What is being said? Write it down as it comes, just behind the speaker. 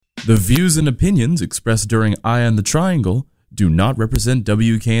The views and opinions expressed during Eye on the Triangle do not represent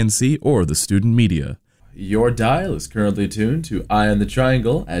WKNC or the student media. Your dial is currently tuned to Eye on the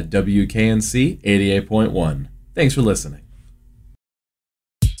Triangle at WKNC 88.1. Thanks for listening.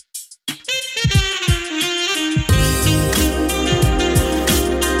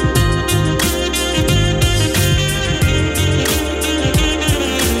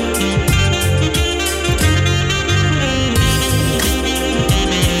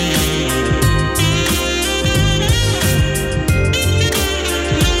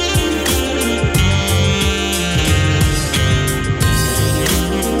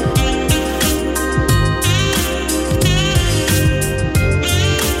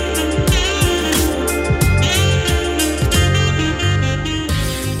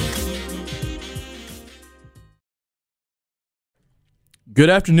 Good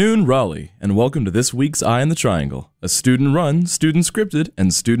afternoon, Raleigh, and welcome to this week's Eye on the Triangle, a student-run, student-scripted,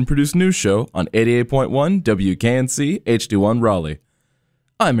 and student-produced news show on 88.1 WKNC HD1 Raleigh.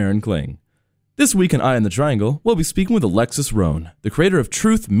 I'm Aaron Kling. This week in Eye on the Triangle, we'll be speaking with Alexis Rohn, the creator of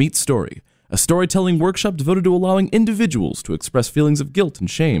Truth Meets Story, a storytelling workshop devoted to allowing individuals to express feelings of guilt and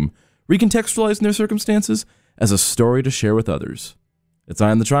shame, recontextualizing their circumstances as a story to share with others. It's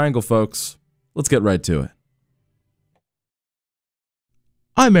Eye on the Triangle, folks. Let's get right to it.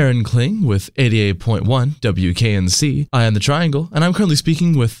 I'm Aaron Kling with 88.1 WKNC, Eye on the Triangle, and I'm currently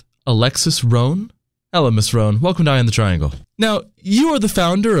speaking with Alexis Rohn. Hello, Miss Rohn. Welcome to Eye on the Triangle. Now, you are the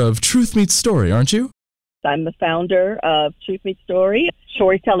founder of Truth Meets Story, aren't you? I'm the founder of Truth Meets Story,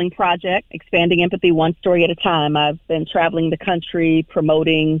 storytelling project, expanding empathy one story at a time. I've been traveling the country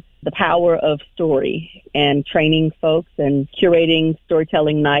promoting the power of story and training folks and curating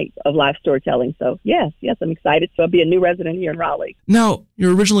storytelling night of live storytelling. So yes, I'm excited to be a new resident here in Raleigh. Now,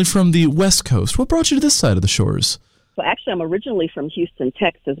 you're originally from the West Coast. What brought you to this side of the shores? So actually, I'm originally from Houston,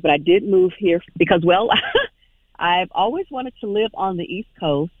 Texas, but I did move here because, well, I've always wanted to live on the East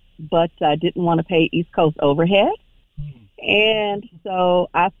Coast, but I didn't want to pay East Coast overhead. And so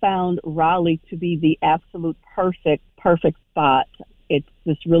I found Raleigh to be the absolute perfect spot. It's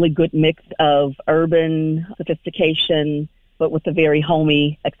this really good mix of urban sophistication, but with a very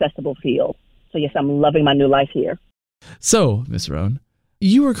homey, accessible feel. So yes, I'm loving my new life here. So, Ms. Rohn,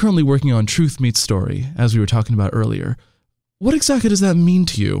 you are currently working on Truth Meets Story, as we were talking about earlier. What exactly does that mean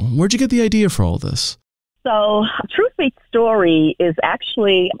to you? Where'd you get the idea for all this? So, Truth Meets Story is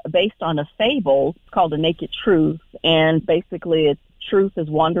actually based on a fable called The Naked Truth. And basically, it's truth is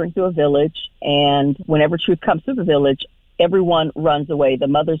wandering through a village. And whenever truth comes through the village, everyone runs away. The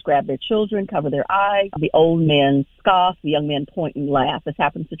mothers grab their children, cover their eyes. The old men scoff. The young men point and laugh. This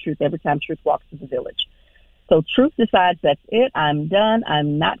happens to Truth every time Truth walks through the village. So Truth decides that's it. I'm done.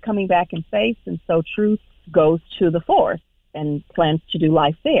 I'm not coming back in face. And so Truth goes to the forest and plans to do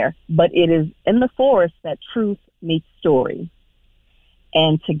life there. But it is in the forest that Truth meets Story.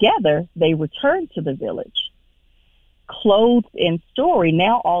 And together they return to the village. Clothed in story,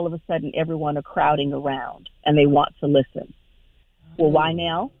 now all of a sudden everyone are crowding around and they want to listen. Well, why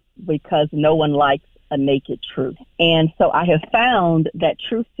now? Because no one likes a naked truth. And so I have found that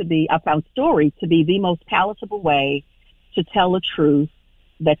I found story to be the most palatable way to tell a truth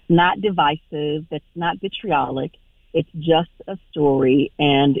that's not divisive, that's not vitriolic. It's just a story,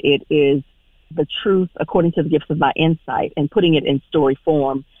 and it is the truth according to the gifts of my insight, and putting it in story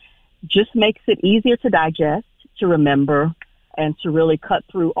form just makes it easier to digest, to remember, and to really cut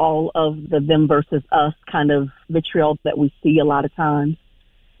through all of the them versus us kind of vitriol that we see a lot of times.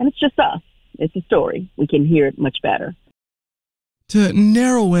 And it's just us. It's a story. We can hear it much better. To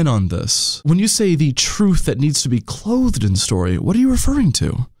narrow in on this, when you say the truth that needs to be clothed in story, what are you referring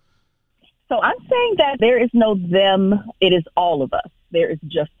to? So I'm saying that there is no them. It is all of us. There is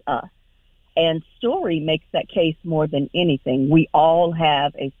just us. And story makes that case more than anything. We all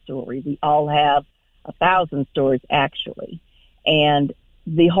have a story. We all have 1,000 stories, actually. And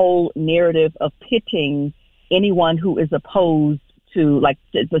the whole narrative of pitting anyone who is opposed to, like,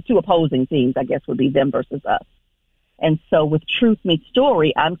 the two opposing teams, I guess, would be them versus us. And so with Truth Meets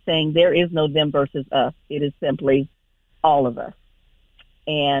Story, I'm saying there is no them versus us. It is simply all of us.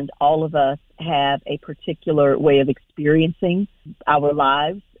 And all of us have a particular way of experiencing our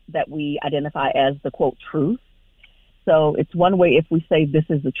lives that we identify as the, quote, truth. So it's one way if we say this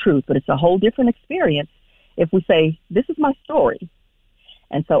is the truth, but it's a whole different experience if we say this is my story.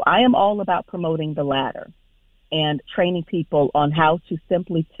 And so I am all about promoting the latter and training people on how to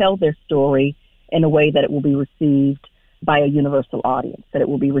simply tell their story in a way that it will be received by a universal audience, that it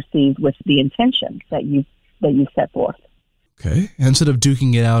will be received with the intention that you set forth. Okay. And instead of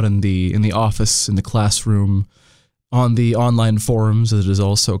duking it out in the office, in the classroom, on the online forums as it is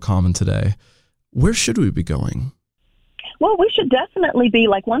also common today. Where should we be going? Well, we should definitely be,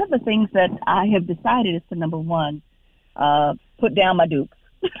 like, one of the things that I have decided is to, number one, put down my dukes.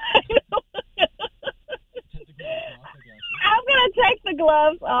 I'm going to take the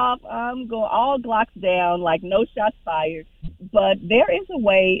gloves off. I'm going all Glocks down, like no shots fired. But there is a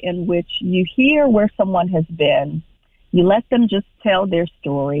way in which you hear where someone has been. You let them just tell their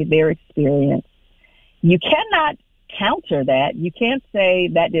story, their experience. You cannot counter that. You can't say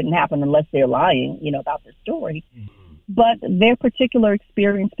that didn't happen unless they're lying, about their story. Mm-hmm. But their particular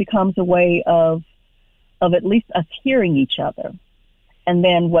experience becomes a way of at least us hearing each other. And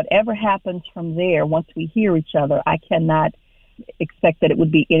then whatever happens from there, once we hear each other, I cannot expect that it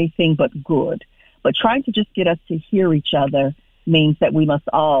would be anything but good. But trying to just get us to hear each other means that we must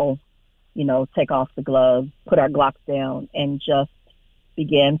all, take off the gloves, put our Glocks down, and just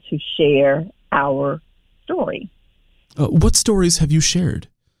begin to share our story. What stories have you shared?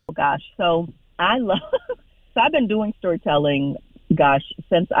 Oh, gosh. So I've been doing storytelling,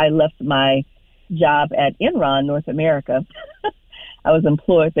 since I left my job at Enron North America. I was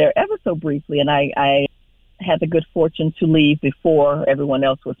employed there ever so briefly, and I had the good fortune to leave before everyone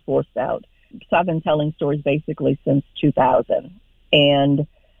else was forced out. So I've been telling stories basically since 2000, and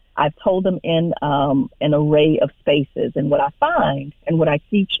I've told them in an array of spaces. And what I find and what I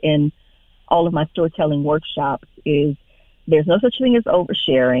teach in all of my storytelling workshops is there's no such thing as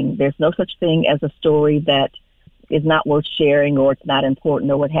oversharing. There's no such thing as a story that is not worth sharing or it's not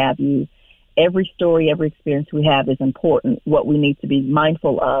important or what have you. Every story, every experience we have is important. What we need to be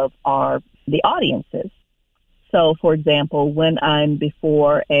mindful of are the audiences. So, for example, when I'm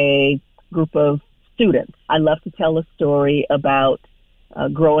before a group of students, I love to tell a story about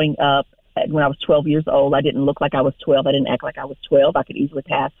growing up. When I was 12 years old, I didn't look like I was 12. I didn't act like I was 12. I could easily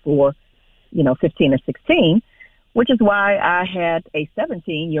pass for, 15 or 16, which is why I had a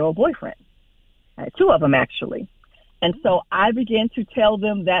 17-year-old boyfriend. I had two of them, actually. And so I began to tell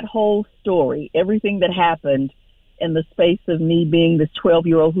them that whole story, everything that happened in the space of me being this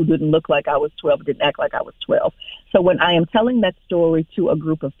 12-year-old who didn't look like I was 12, didn't act like I was 12. So when I am telling that story to a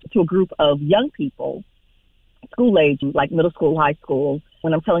group of young people, school age, like middle school, high school,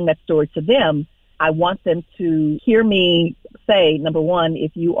 when I'm telling that story to them, I want them to hear me say, number one,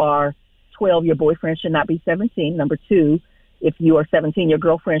 if you are 12, your boyfriend should not be 17. Number two, if you are 17, your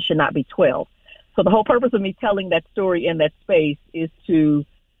girlfriend should not be 12. So the whole purpose of me telling that story in that space is to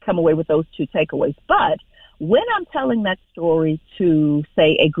come away with those two takeaways. But when I'm telling that story to,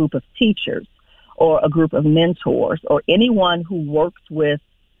 say, a group of teachers or a group of mentors or anyone who works with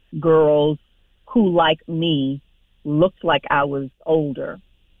girls who, like me, looked like I was older,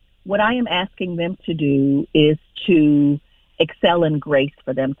 what I am asking them to do is to excel in grace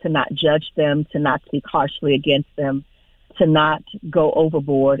for them, to not judge them, to not speak harshly against them, to not go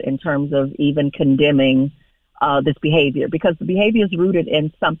overboard in terms of even condemning this behavior, because the behavior is rooted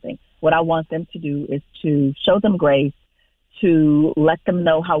in something. What I want them to do is to show them grace, to let them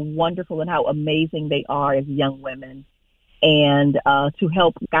know how wonderful and how amazing they are as young women, and to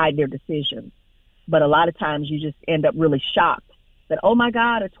help guide their decisions. But a lot of times you just end up really shocked that, oh my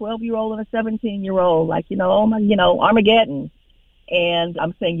God, a 12-year-old and a 17-year-old, oh my, Armageddon. And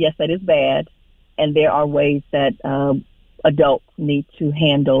I'm saying, yes, that is bad. And there are ways that adults need to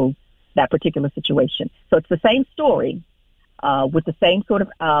handle that particular situation. So it's the same story with the same sort of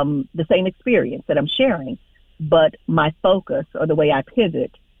the same experience that I'm sharing, but my focus or the way I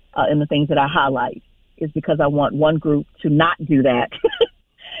pivot in the things that I highlight is because I want one group to not do that,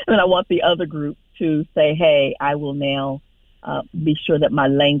 and I want the other group to say, "Hey, I will now be sure that my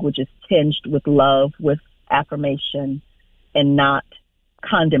language is tinged with love, with affirmation, and not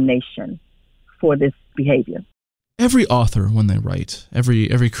condemnation for this behavior." Every author, when they write,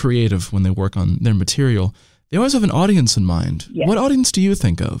 every creative, when they work on their material, they always have an audience in mind. Yes. What audience do you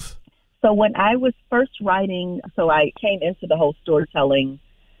think of? So when I was first writing, I came into the whole storytelling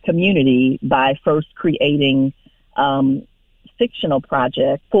community by first creating fictional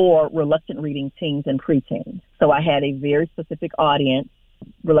project for reluctant reading teens and preteens. So I had a very specific audience,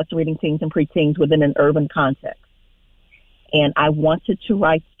 reluctant reading teens and preteens within an urban context. And I wanted to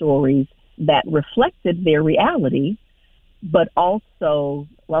write stories that reflected their reality, but also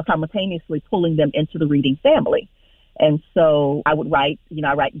while simultaneously pulling them into the reading family. And so I would write,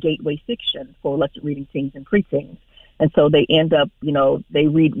 I write gateway fiction for reluctant reading teens and preteens. And so they end up, they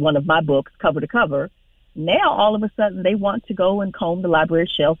read one of my books cover to cover. Now, all of a sudden, they want to go and comb the library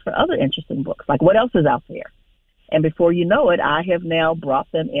shelves for other interesting books. Like, what else is out there? And before you know it, I have now brought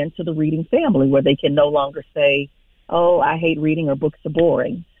them into the reading family where they can no longer say, oh, I hate reading or books are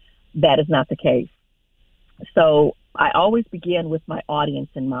boring. That is not the case. So I always begin with my audience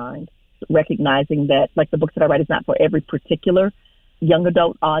in mind, recognizing that, like, the books that I write is not for every particular young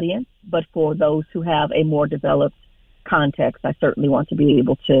adult audience, but for those who have a more developed context. I certainly want to be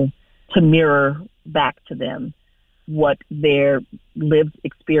able to mirror back to them what their lived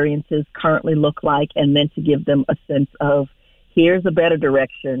experiences currently look like, and then to give them a sense of, here's a better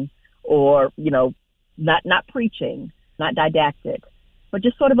direction, or, not preaching, not didactic, but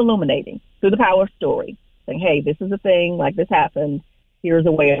just sort of illuminating through the power of story, saying, hey, this is a thing, like this happened, here's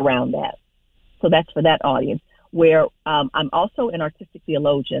a way around that. So that's for that audience. Where I'm also an artistic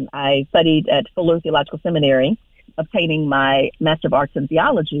theologian. I studied at Fuller Theological Seminary, obtaining my Master of Arts in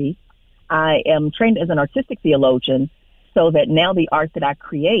Theology. I am trained as an artistic theologian so that now the art that I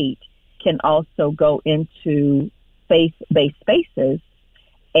create can also go into faith-based spaces.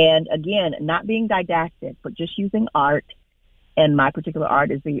 And again, not being didactic, but just using art. And my particular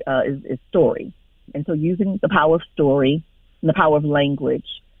art is story. And so using the power of story and the power of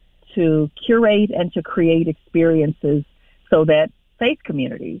language to curate and to create experiences so that faith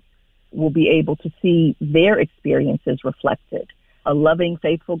communities will be able to see their experiences reflected. A loving,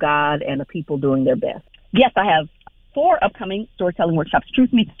 faithful God and a people doing their best. Yes, I have 4 upcoming storytelling workshops.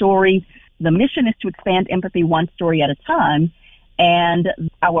 Truth Meets Story. The mission is to expand empathy one story at a time. And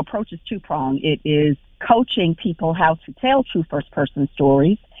our approach is two-pronged. It is coaching people how to tell true first-person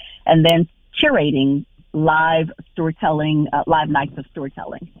stories, and then curating live storytelling, live nights of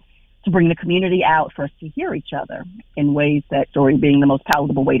storytelling, to bring the community out for us to hear each other in ways that story being the most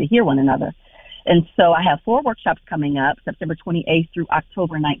palatable way to hear one another. And so I have 4 workshops coming up, September 28th through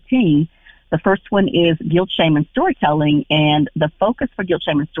October 19th. The first one is guilt, shame, and storytelling. And the focus for guilt,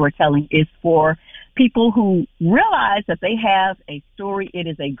 shame, and storytelling is for people who realize that they have a story. It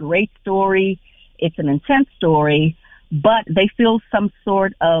is a great story. It's an intense story, but they feel some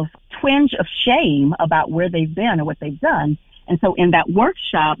sort of twinge of shame about where they've been or what they've done. And so in that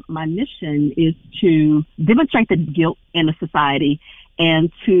workshop, my mission is to demonstrate the guilt in a society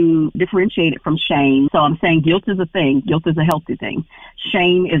and to differentiate it from shame. So I'm saying guilt is a thing. Guilt is a healthy thing.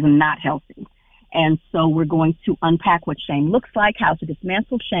 Shame is not healthy. And so we're going to unpack what shame looks like, how to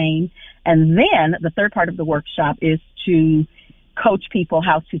dismantle shame. And then the third part of the workshop is to coach people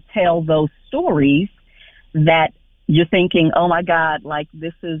how to tell those stories that you're thinking, oh my God, like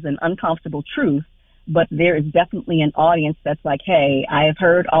this is an uncomfortable truth. But there is definitely an audience that's like, hey, I have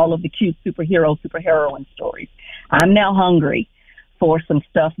heard all of the cute superheroine stories. I'm now hungry for some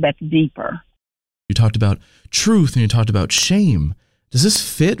stuff that's deeper. You talked about truth and you talked about shame. Does this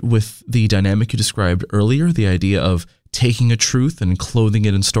fit with the dynamic you described earlier, the idea of taking a truth and clothing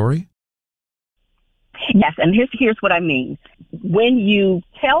it in story? Yes, and here's what I mean. When you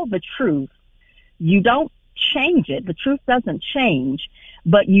tell the truth, you don't change it. The truth doesn't change,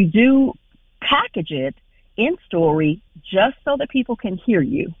 but you do package it in story just so that people can hear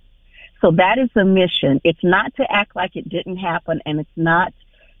you. So that is the mission. It's not to act like it didn't happen, and it's not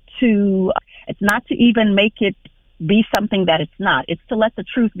to even make it be something that it's not. It's to let the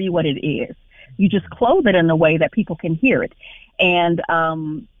truth be what it is. You just clothe it in a way that people can hear it. And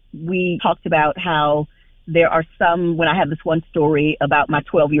we talked about how there are some, when I have this one story about my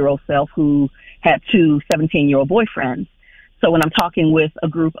 12-year-old self who had 2 17-year-old boyfriends. So when I'm talking with a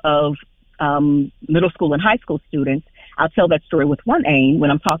group of middle school and high school students, I'll tell that story with one aim.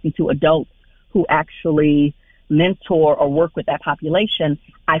 When I'm talking to adults who actually mentor or work with that population,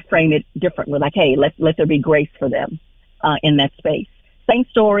 I frame it differently, like, hey, let there be grace for them in that space. Same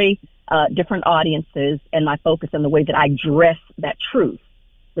story, different audiences, and my focus and the way that I dress that truth,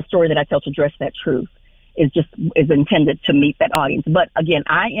 the story that I tell to dress that truth is intended to meet that audience. But again,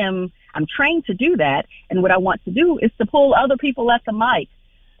 I'm trained to do that, and what I want to do is to pull other people at the mic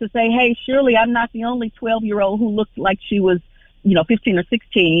to say, hey, surely I'm not the only 12-year-old who looked like she was, 15 or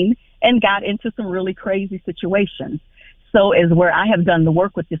 16 and got into some really crazy situations. So as where I have done the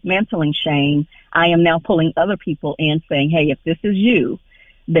work with dismantling shame, I am now pulling other people in saying, hey, if this is you,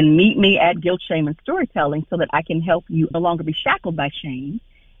 then meet me at Guilt, Shame, and Storytelling so that I can help you no longer be shackled by shame.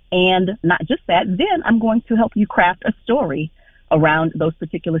 And not just that, then I'm going to help you craft a story around those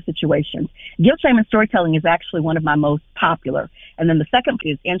particular situations. Guilt, Shame, and Storytelling is actually one of my most popular. And then the second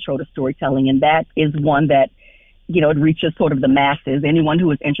is Intro to Storytelling, and that is one that, it reaches sort of the masses, anyone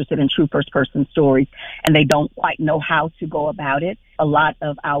who is interested in true first-person stories, and they don't quite know how to go about it. A lot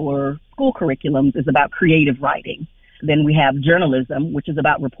of our school curriculums is about creative writing. Then we have journalism, which is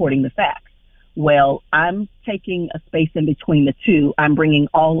about reporting the facts. Well, I'm taking a space in between the two. I'm bringing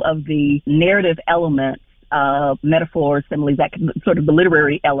all of the narrative elements, metaphors, similes, that sort of the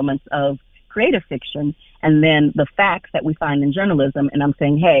literary elements of creative fiction, and then the facts that we find in journalism. And I'm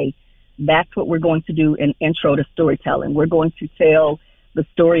saying, hey, That's what we're going to do in Intro to Storytelling. We're going to tell the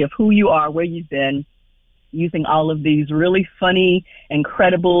story of who you are, where you've been, using all of these really funny,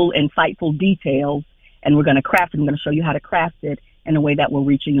 incredible, insightful details. And we're going to craft it. I'm going to show you how to craft it in a way that will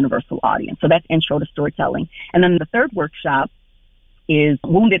reach a universal audience. So that's Intro to Storytelling. And then the third workshop is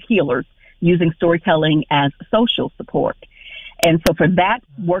Wounded Healers, using storytelling as social support. And so for that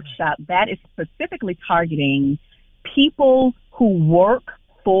workshop, that is specifically targeting people who work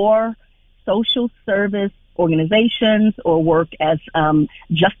for social service organizations or work as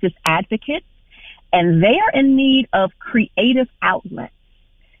justice advocates, and they are in need of creative outlets.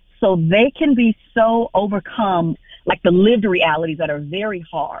 So they can be so overcome, like the lived realities that are very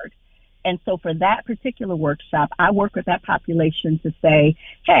hard. And so for that particular workshop, I work with that population to say,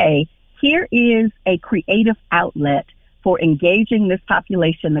 hey, here is a creative outlet for engaging this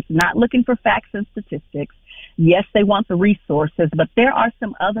population that's not looking for facts and statistics. Yes, they want the resources, but there are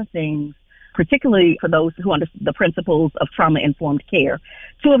some other things, particularly for those who understand the principles of trauma-informed care.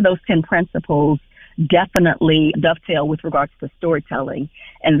 2 of those 10 principles definitely dovetail with regards to storytelling,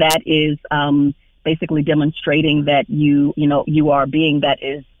 and that is basically demonstrating that you are a being that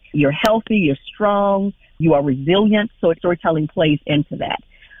is, you're healthy, you're strong, you are resilient. So storytelling plays into that.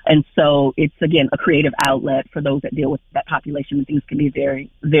 And so it's, again, a creative outlet for those that deal with that population, and things can be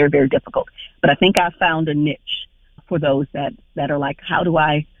very, very, very difficult. But I think I found a niche for those that are like, how do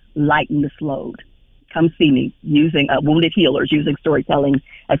I lighten this load? Come see me, using Wounded Healers, using storytelling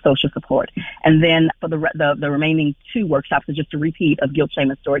as social support. And then for the remaining 2 workshops is just a repeat of Guilt, Shame,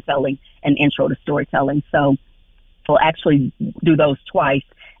 and Storytelling and Intro to Storytelling. So we'll actually do those twice,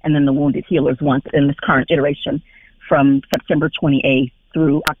 and then the Wounded Healers once in this current iteration from September 28th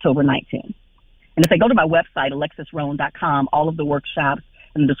through October 19th. And if they go to my website, alexisroan.com, all of the workshops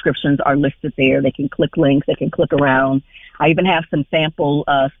and the descriptions are listed there. They can click links, they can click around. I even have some sample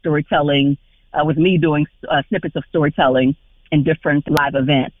storytelling with me doing snippets of storytelling in different live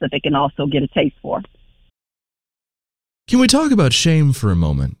events that they can also get a taste for. Can we talk about shame for a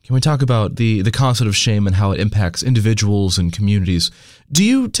moment? Can we talk about the concept of shame and how it impacts individuals and communities? Do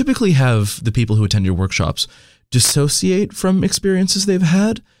you typically have the people who attend your workshops dissociate from experiences they've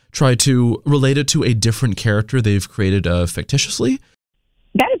had, try to relate it to a different character they've created fictitiously?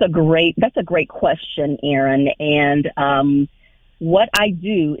 That's a great question, Aaron. And what I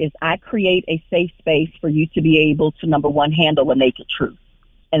do is I create a safe space for you to be able to, number one, handle the naked truth.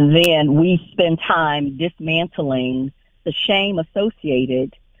 And then we spend time dismantling the shame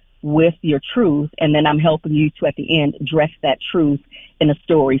associated with your truth. And then I'm helping you to, at the end, dress that truth in a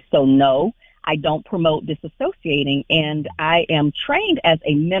story. So no, I don't promote disassociating. And I am trained as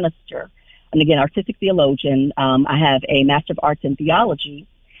a minister. And again, artistic theologian. I have a Master of Arts in Theology.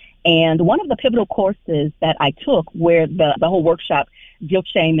 And one of the pivotal courses that I took, where the whole workshop, Guilt,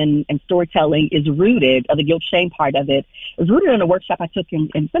 Shame, and Storytelling, is rooted, the guilt, shame part of it, is rooted in a workshop I took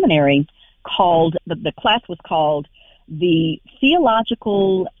in seminary called, the class was called The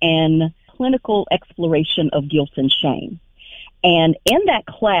Theological and Clinical Exploration of Guilt and Shame. And in that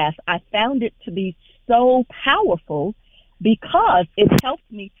class, I found it to be so powerful because it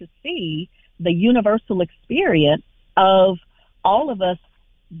helped me to see the universal experience of all of us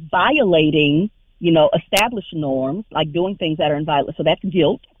violating, established norms, like doing things that are in violence. So that's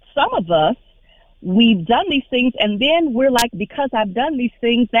guilt. Some of us, we've done these things, and then we're like, because I've done these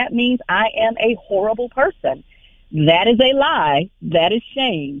things, that means I am a horrible person. That is a lie. That is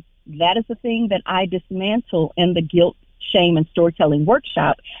shame. That is the thing that I dismantle in the Guilt, Shame, and Storytelling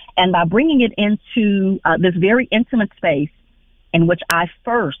workshop. And by bringing it into this very intimate space in which I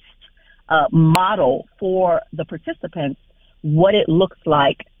first model for the participants what it looks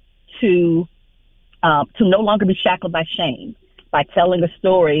like to no longer be shackled by shame, by telling a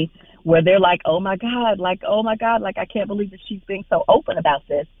story where they're like, oh my God, like I can't believe that she's being so open about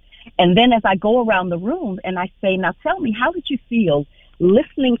this. And then as I go around the room and I say, now tell me, how did you feel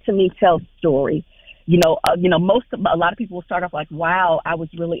listening to me tell the story? A lot of people will start off like, wow, I was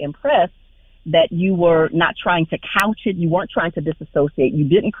really impressed that you were not trying to couch it. You weren't trying to disassociate. You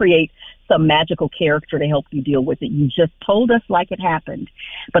didn't create some magical character to help you deal with it. You just told us like it happened.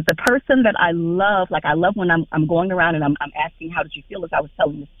 But the person that I love when I'm going around and I'm asking, how did you feel as I was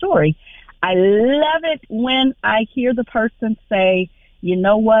telling the story? I love it when I hear the person say, you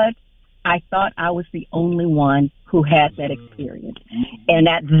know what? I thought I was the only one who had that experience. And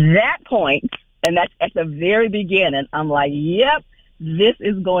at that point, and that's at the very beginning, I'm like, yep, this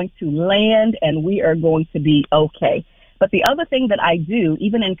is going to land and we are going to be okay. But the other thing that I do,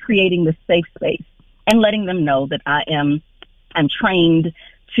 even in creating this safe space and letting them know that I'm trained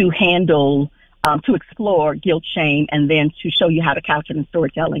to handle, to explore guilt, shame, and then to show you how to couch it in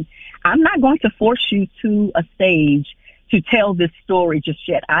storytelling, I'm not going to force you to a stage to tell this story just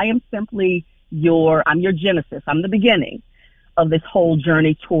yet. I am simply I'm your genesis. I'm the beginning of this whole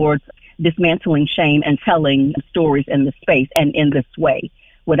journey towards dismantling shame and telling stories in this space and in this way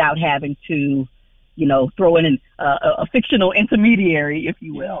without having to, throw in a fictional intermediary, if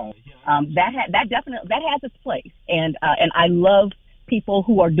you will. That has its place. And I love people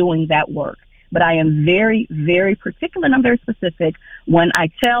who are doing that work. But I am very, very particular and I'm very specific when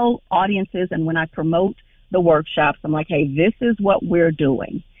I tell audiences and when I promote the workshops. I'm like, hey, this is what we're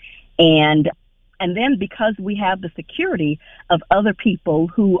doing. And then because we have the security of other people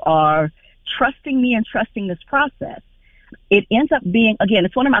who are trusting me and trusting this process, it ends up being, again,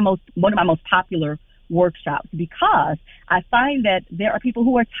 it's one of my most popular workshops because I find that there are people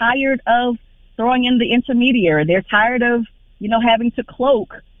who are tired of throwing in the intermediary. They're tired of, having to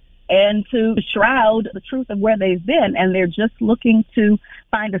cloak and to shroud the truth of where they've been. And they're just looking to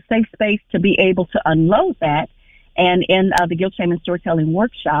find a safe space to be able to unload that. And in the Guilt, Shame, and Storytelling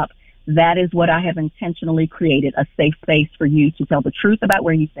workshop, that is what I have intentionally created, a safe space for you to tell the truth about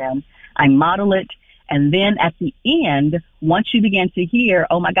where you've been. I model it. And then at the end, once you begin to hear,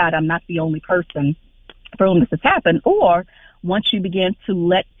 oh my God, I'm not the only person for whom this has happened, or once you begin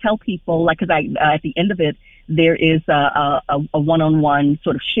to tell people, like, because at the end of it, there is a one-on-one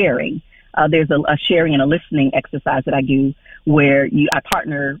sort of sharing. There's a sharing and a listening exercise that I do where I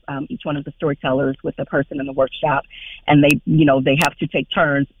partner each one of the storytellers with a person in the workshop, and they have to take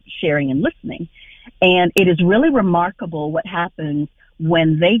turns sharing and listening. And it is really remarkable what happens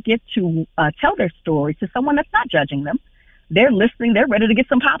when they get to tell their story to someone that's not judging them. They're listening. They're ready to get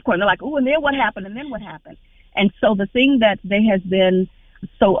some popcorn. They're like, oh, and then what happened? And then what happened? And so the thing that they has been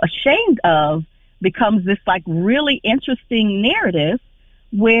so ashamed of becomes this like really interesting narrative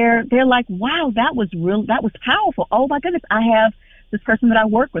where they're like, wow, that was real. That was powerful. Oh my goodness. I have this person that I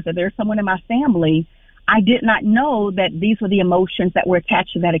work with, or there's someone in my family. I did not know that these were the emotions that were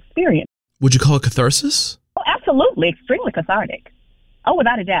attached to that experience. Would you call it catharsis? Oh, absolutely. Extremely cathartic. Oh,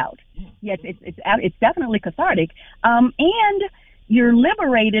 without a doubt. Yes, it's definitely cathartic. And you're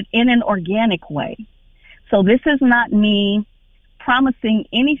liberated in an organic way. So this is not me promising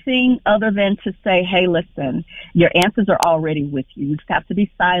anything other than to say, hey, listen, your answers are already with you. You just have to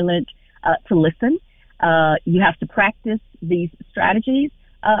be silent to listen. You have to practice these strategies.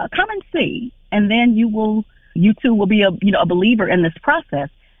 Come and see. And then you too will be a believer in this process,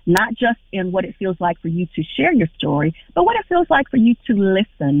 not just in what it feels like for you to share your story, but what it feels like for you to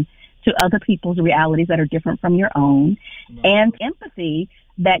listen to other people's realities that are different from your own, and empathy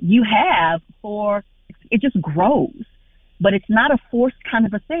that you have for it just grows. But it's not a forced kind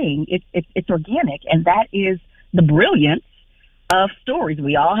of a thing. It's organic, and that is the brilliance of stories.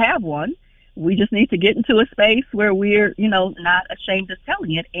 We all have one. We just need to get into a space where we're, not ashamed of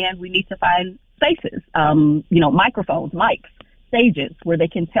telling it, and we need to find spaces, microphones, mics, stages where they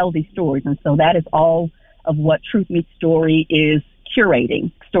can tell these stories. And so that is all of what Truth Meets Story is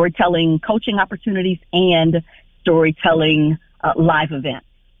curating: storytelling coaching opportunities and storytelling live events.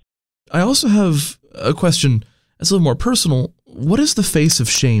 I also have a question that's a little more personal. What is the face of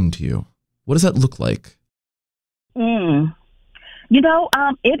shame to you? What does that look like?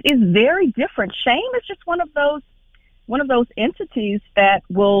 It is very different. Shame is just one of those entities that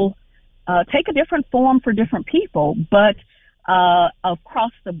will take a different form for different people, but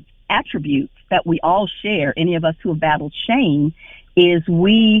across the attributes that we all share, any of us who have battled shame, is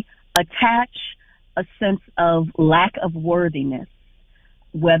we attach a sense of lack of worthiness,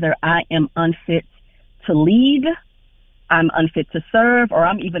 whether I am unfit to lead, I'm unfit to serve, or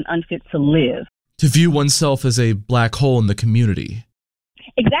I'm even unfit to live. To view oneself as a black hole in the community.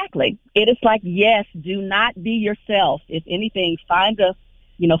 Exactly. It is like, yes, do not be yourself. If anything, find a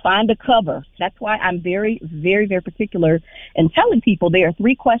cover. That's why I'm very, very, very particular in telling people there are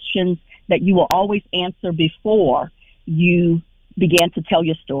 3 questions that you will always answer before you begin to tell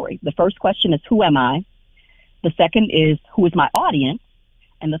your story. The first question is, who am I? The second is, who is my audience?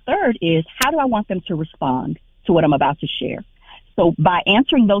 And the third is, how do I want them to respond to what I'm about to share? So by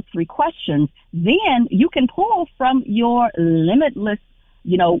answering those 3 questions, then you can pull from your limitless,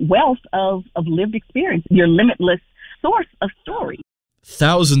 wealth of lived experience, your limitless source of stories.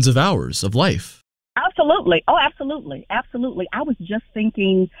 Thousands of hours of life. Absolutely. Oh, absolutely. Absolutely. I was just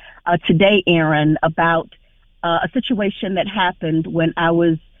thinking today, Aaron, about a situation that happened when I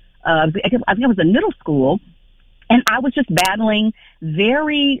was, I think I was in middle school, and I was just battling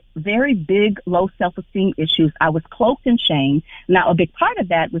very, very big, low self-esteem issues. I was cloaked in shame. Now, a big part of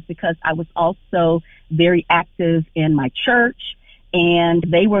that was because I was also very active in my church, and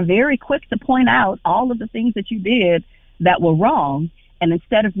they were very quick to point out all of the things that you did that were wrong. And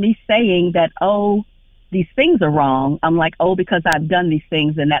instead of me saying that, oh, these things are wrong, I'm like, oh, because I've done these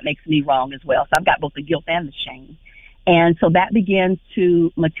things and that makes me wrong as well. So I've got both the guilt and the shame. And so that began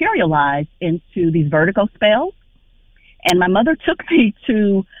to materialize into these vertigo spells. And my mother took me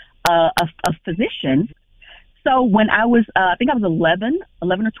to a physician. So when I was, I think I was 11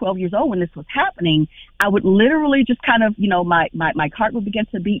 or 12 years old when this was happening, I would literally just kind of, my heart would begin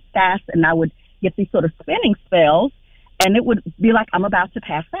to beat fast and I would get these sort of spinning spells and it would be like I'm about to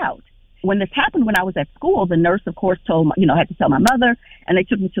pass out. When this happened when I was at school, the nurse, of course, had to tell my mother and they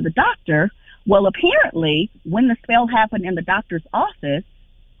took me to the doctor. Well, apparently when the spell happened in the doctor's office,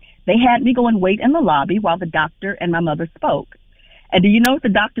 they had me go and wait in the lobby while the doctor and my mother spoke. And do you know what the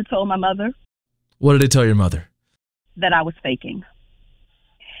doctor told my mother? What did he tell your mother? That I was faking.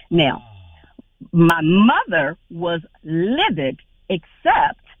 Now, my mother was livid,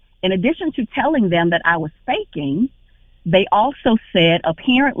 except in addition to telling them that I was faking, they also said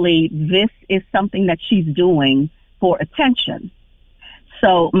apparently this is something that she's doing for attention.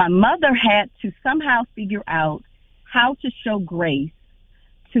 So my mother had to somehow figure out how to show grace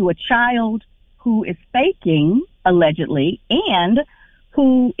to a child who is faking, allegedly, and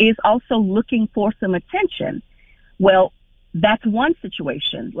who is also looking for some attention. Well, that's one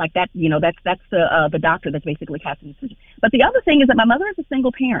situation. Like that, that's the doctor that's basically casting the decision. But the other thing is that my mother is a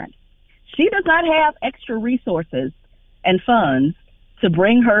single parent. She does not have extra resources and funds to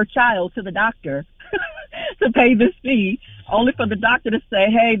bring her child to the doctor to pay this fee, only for the doctor to say,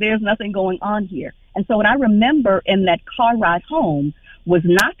 hey, there's nothing going on here. And so what I remember in that car ride home was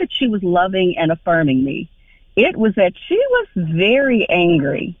not that she was loving and affirming me. It was that she was very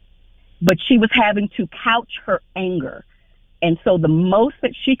angry, but she was having to couch her anger. And so the most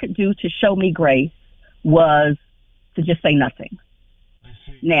that she could do to show me grace was to just say nothing.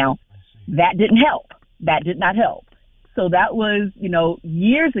 Now, that didn't help. That did not help. So that was,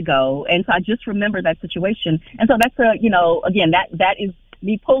 years ago. And so I just remember that situation. And so that's again, that is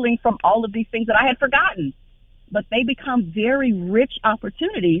me pulling from all of these things that I had forgotten. But they become very rich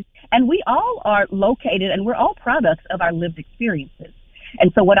opportunities. And we all are located and we're all products of our lived experiences.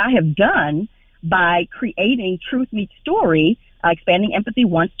 And so what I have done by creating Truth Meets Story, expanding empathy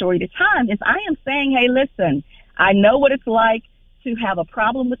one story at a time, is I am saying, hey, listen, I know what it's like to have a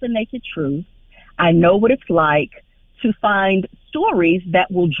problem with the naked truth. I know what it's like to find stories that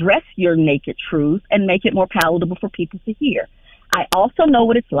will dress your naked truth and make it more palatable for people to hear. I also know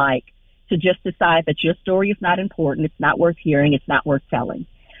what it's like to just decide that your story is not important, it's not worth hearing, it's not worth telling.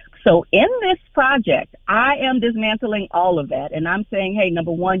 So in this project, I am dismantling all of that. And I'm saying, hey,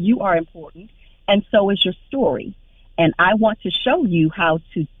 number one, you are important, and so is your story. And I want to show you how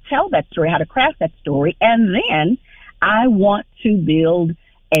to tell that story, how to craft that story. And then I want to build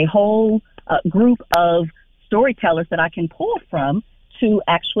a whole group of storytellers that I can pull from to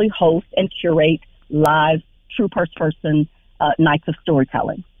actually host and curate live, true person nights of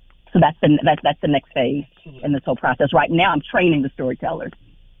storytelling. So that's the next phase in this whole process. Right now, I'm training the storytellers.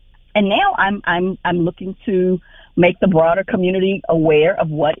 And now I'm looking to make the broader community aware of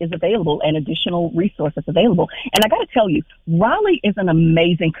what is available and additional resources available. And I got to tell you, Raleigh is an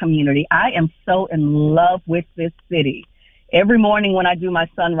amazing community. I am so in love with this city. Every morning when I do my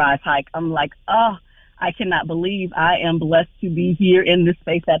sunrise hike, I'm like, oh, I cannot believe I am blessed to be here in this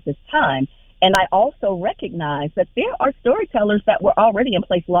space at this time. And I also recognize that there are storytellers that were already in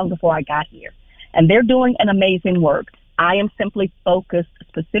place long before I got here, and they're doing an amazing work. I am simply focused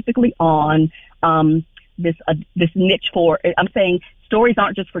specifically on this niche for, I'm saying stories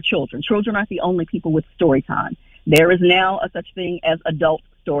aren't just for children. Children aren't the only people with story time. There is now a such thing as adult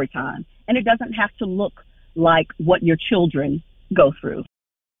story time, and it doesn't have to look like what your children go through.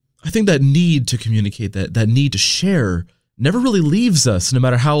 I think that need to communicate, that need to share, never really leaves us, no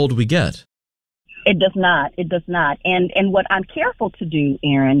matter how old we get. It does not. It does not. And what I'm careful to do,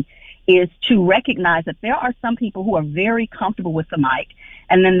 Aaron, is to recognize that there are some people who are very comfortable with the mic,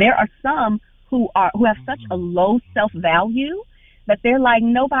 and then there are some who have such a low self-value that they're like,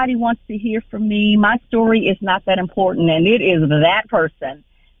 nobody wants to hear from me. My story is not that important. And it is that person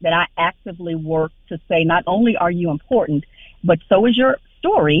that I actively work to say, not only are you important, but so is your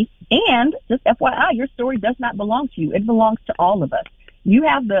story. And just FYI, your story does not belong to you. It belongs to all of us. You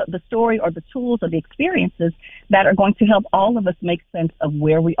have the story or the tools or the experiences that are going to help all of us make sense of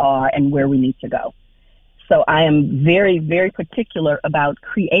where we are and where we need to go. So I am very, very particular about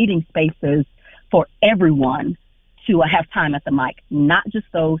creating spaces for everyone to have time at the mic, not just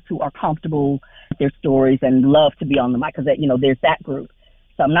those who are comfortable with their stories and love to be on the mic, because, there's that group.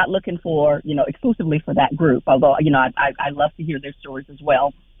 So I'm not looking for, exclusively for that group, although, I love to hear their stories as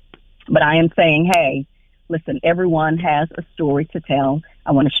well. But I am saying, hey, listen, everyone has a story to tell.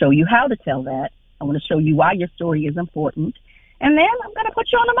 I want to show you how to tell that. I want to show you why your story is important. And then I'm going to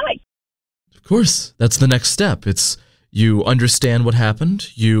put you on the mic. Of course, that's the next step. It's you understand what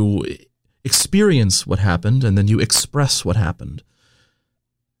happened, you experience what happened, and then you express what happened.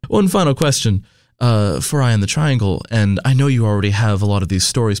 One final question for Eye in the Triangle, and I know you already have a lot of these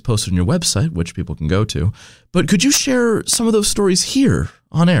stories posted on your website, which people can go to, but could you share some of those stories here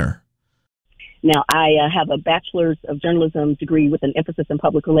on air? Now, I have a bachelor's of journalism degree with an emphasis in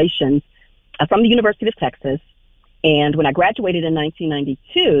public relations from the University of Texas. And when I graduated in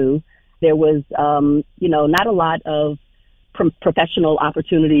 1992, there was, not a lot of professional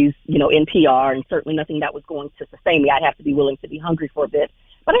opportunities, in PR, and certainly nothing that was going to sustain me. I'd have to be willing to be hungry for a bit.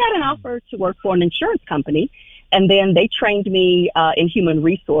 But I got an offer to work for an insurance company, and then they trained me in human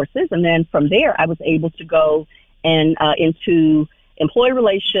resources. And then from there, I was able to go and into employee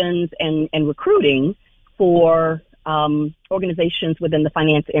relations and recruiting for organizations within the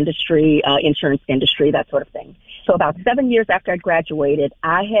finance industry, insurance industry, that sort of thing. So about 7 years after I graduated,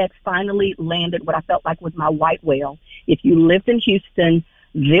 I had finally landed what I felt like was my white whale. If you lived in Houston,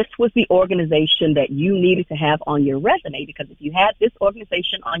 this was the organization that you needed to have on your resume, because if you had this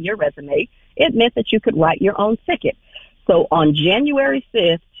organization on your resume, it meant that you could write your own ticket. So on January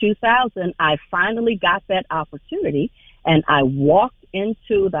 5th, 2000, I finally got that opportunity, and I walked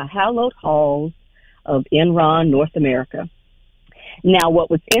into the hallowed halls of Enron North America. Now, what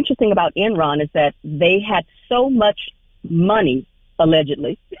was interesting about Enron is that they had so much money,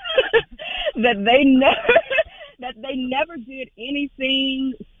 allegedly, that they never did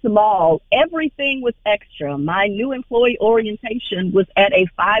anything small. Everything was extra. My new employee orientation was at a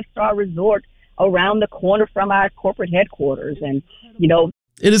 5-star resort around the corner from our corporate headquarters. And,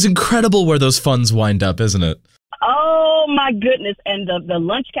 it is incredible where those funds wind up, isn't it? Oh, my goodness. And the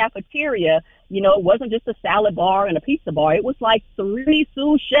lunch cafeteria, it wasn't just a salad bar and a pizza bar. It was like 3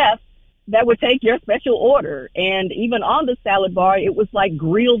 sous chefs that would take your special order. And even on the salad bar, it was like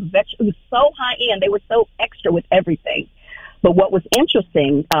grilled vegetables. It was so high end. They were so extra with everything. But what was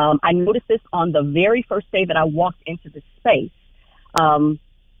interesting, I noticed this on the very first day that I walked into the space.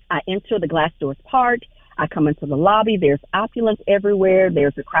 I enter the glass doors part. I come into the lobby. There's opulence everywhere.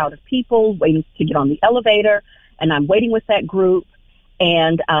 There's a crowd of people waiting to get on the elevator. And I'm waiting with that group.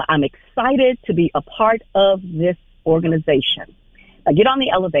 And I'm excited to be a part of this organization. I get on the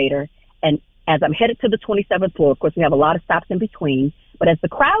elevator, and as I'm headed to the 27th floor, of course, we have a lot of stops in between. But as the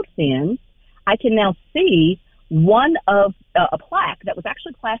crowd thins, I can now see one of a plaque that was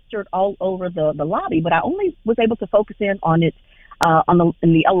actually plastered all over the lobby, but I only was able to focus in on it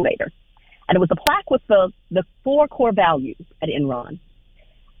in the elevator. And it was a plaque with the 4 core values at Enron,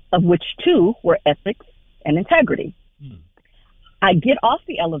 of which 2 were ethics and integrity. I get off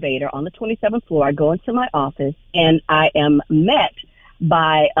the elevator on the 27th floor. I go into my office, and I am met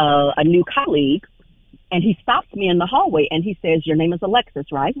by a new colleague, and he stops me in the hallway, and he says, "Your name is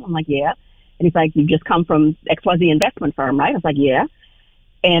Alexis, right?" I'm like, "Yeah." And he's like, "You just come from XYZ investment firm, right?" I was like, "Yeah."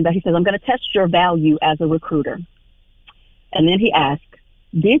 And he says, "I'm going to test your value as a recruiter." And then he asked,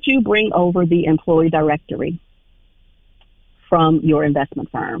 "Did you bring over the employee directory from your investment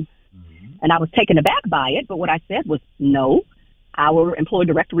firm?" And I was taken aback by it, but what I said was, "No, our employee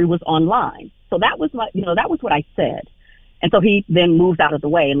directory was online." So that was that was what I said. And so he then moves out of the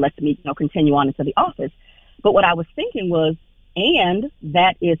way and lets me, continue on into the office. But what I was thinking was, and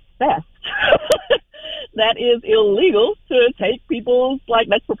that is theft. That is illegal to take people's,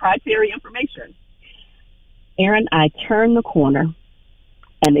 that's proprietary information. Aaron, I turn the corner,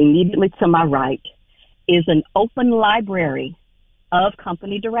 and immediately to my right is an open library of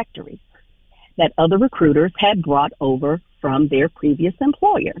company directories that other recruiters had brought over from their previous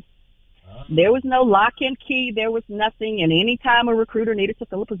employer. There was no lock and key. There was nothing. And any time a recruiter needed to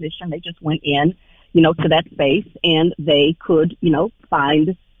fill a position, they just went in, to that space, and they could,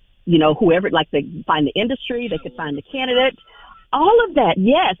 find, whoever, they find the industry, they could find the candidate, all of that.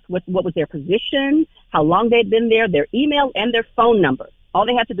 Yes. What was their position, how long they'd been there, their email, and their phone number. All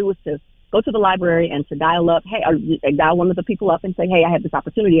they had to do was to go to the library and to dial up, dial one of the people up and say, "Hey, I have this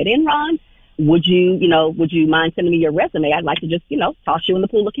opportunity at Enron. Would you mind sending me your resume? I'd like to just, toss you in the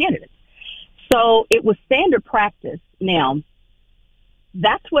pool of candidates." So it was standard practice. Now,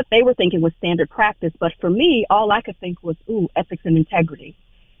 that's what they were thinking was standard practice. But for me, all I could think was, ethics and integrity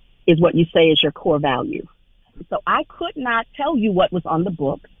is what you say is your core value. So I could not tell you what was on the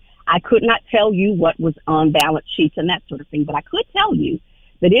books. I could not tell you what was on balance sheets and that sort of thing. But I could tell you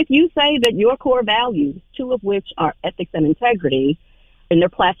that if you say that your core values, 2 of which are ethics and integrity, and they're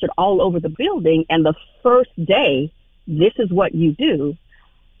plastered all over the building, and the first day, this is what you do,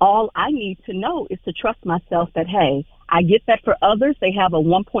 all I need to know is to trust myself that, hey, I get that for others. They have a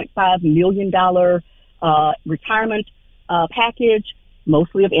 $1.5 million retirement package,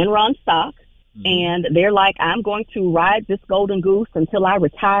 mostly of Enron stock. Mm-hmm. And they're like, I'm going to ride this golden goose until I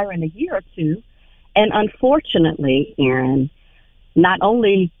retire in a year or two. And unfortunately, Aaron, not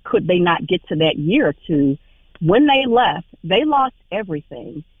only could they not get to that year or two, when they left, they lost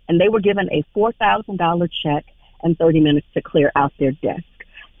everything. And they were given a $4,000 check and 30 minutes to clear out their desk.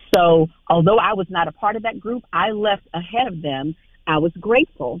 So although I was not a part of that group, I left ahead of them. I was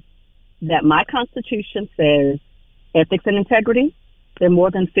grateful that my Constitution says ethics and integrity, they're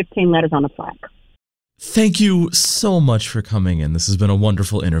more than 15 letters on a plaque. Thank you so much for coming in. This has been a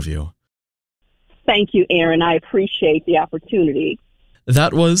wonderful interview. Thank you, Aaron. I appreciate the opportunity.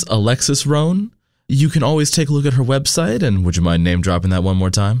 That was Alexis Roan. You can always take a look at her website, and would you mind name dropping that one more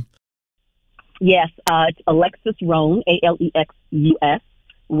time? Yes, it's Alexis Roan, ALEXUS,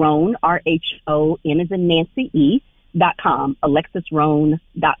 Roan, RHON as in Nancy, .com,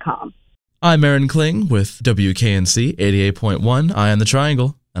 alexisroan.com. I'm Aaron Kling with WKNC 88.1 Eye on the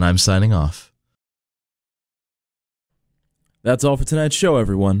Triangle, and I'm signing off. That's all for tonight's show,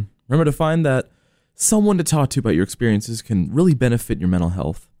 everyone. Remember to find that someone to talk to about your experiences can really benefit your mental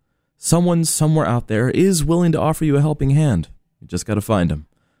health. Someone somewhere out there is willing to offer you a helping hand. You just got to find them.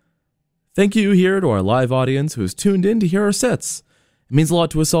 Thank you here to our live audience who has tuned in to hear our sets. It means a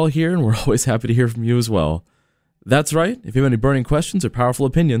lot to us all here, and we're always happy to hear from you as well. That's right. If you have any burning questions or powerful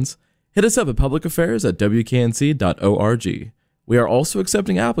opinions, hit us up at publicaffairs@wknc.org. We are also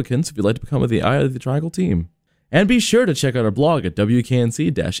accepting applicants if you'd like to become the Eye of the Triangle team. And be sure to check out our blog at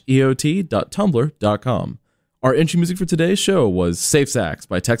wknc-eot.tumblr.com. Our intro music for today's show was Safe Sax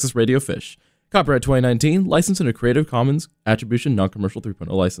by Texas Radio Fish. Copyright 2019, licensed under Creative Commons Attribution Non-Commercial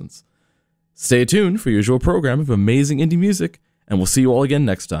 3.0 license. Stay tuned for your usual program of amazing indie music, and we'll see you all again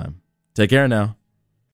next time. Take care now.